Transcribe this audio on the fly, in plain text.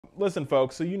listen,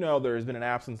 folks, so you know there's been an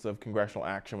absence of congressional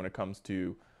action when it comes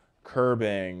to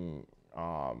curbing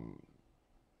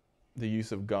the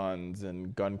use of guns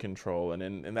and gun control. And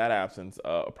in that absence,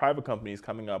 a private company is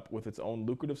coming up with its own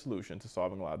lucrative solution to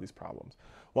solving a lot of these problems.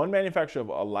 One manufacturer of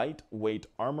a lightweight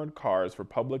armored cars for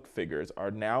public figures are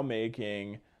now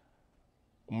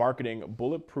marketing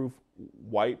bulletproof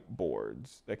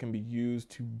whiteboards that can be used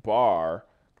to bar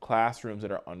classrooms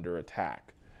that are under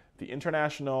attack. The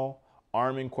International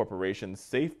Arming Corporation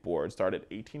Safeboard started at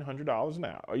 $1,800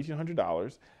 now,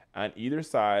 $1,800, on either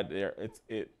side.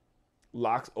 It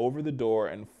locks over the door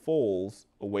and folds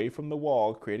away from the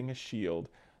wall, creating a shield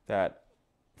that,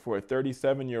 for a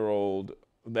 37-year-old,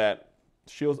 that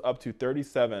shields up to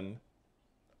 37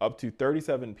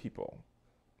 people.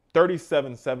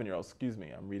 37 7-year-olds, excuse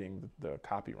me, I'm reading the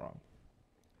copy wrong,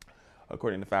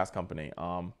 according to Fast Company.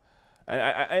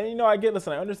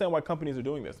 Listen, I understand why companies are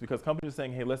doing this, because companies are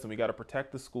saying, hey, listen, we got to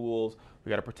protect the schools, we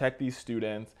got to protect these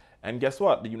students. And guess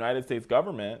what? The United States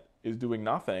government is doing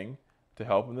nothing to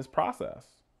help in this process.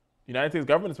 The United States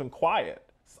government has been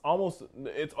quiet.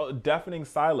 It's a deafening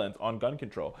silence on gun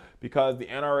control, because the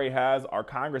NRA has our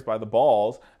Congress by the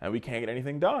balls and we can't get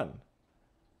anything done.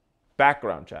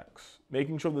 Background checks,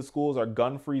 making sure the schools are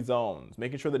gun-free zones,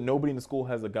 making sure that nobody in the school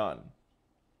has a gun.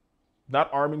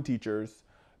 Not arming teachers,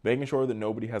 making sure that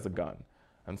nobody has a gun.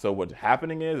 And so what's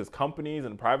happening is companies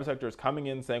and the private sector is coming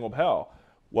in saying,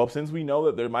 well, since we know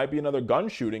that there might be another gun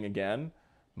shooting again,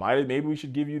 maybe we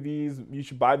should give you you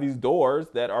should buy these doors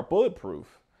that are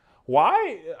bulletproof.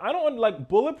 Why? I don't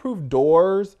bulletproof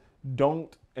doors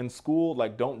in school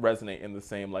don't resonate in the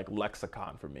same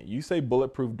lexicon for me. You say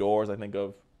bulletproof doors, I think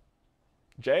of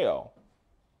jail,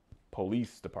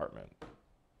 police department,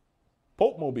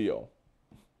 Pope-mobile.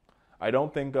 I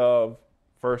don't think of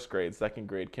first grade, second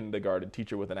grade, kindergarten,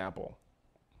 teacher with an apple,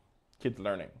 kids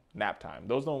learning, nap time.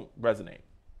 Those don't resonate.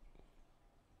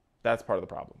 That's part of the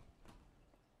problem.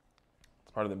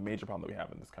 It's part of the major problem that we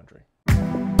have in this country.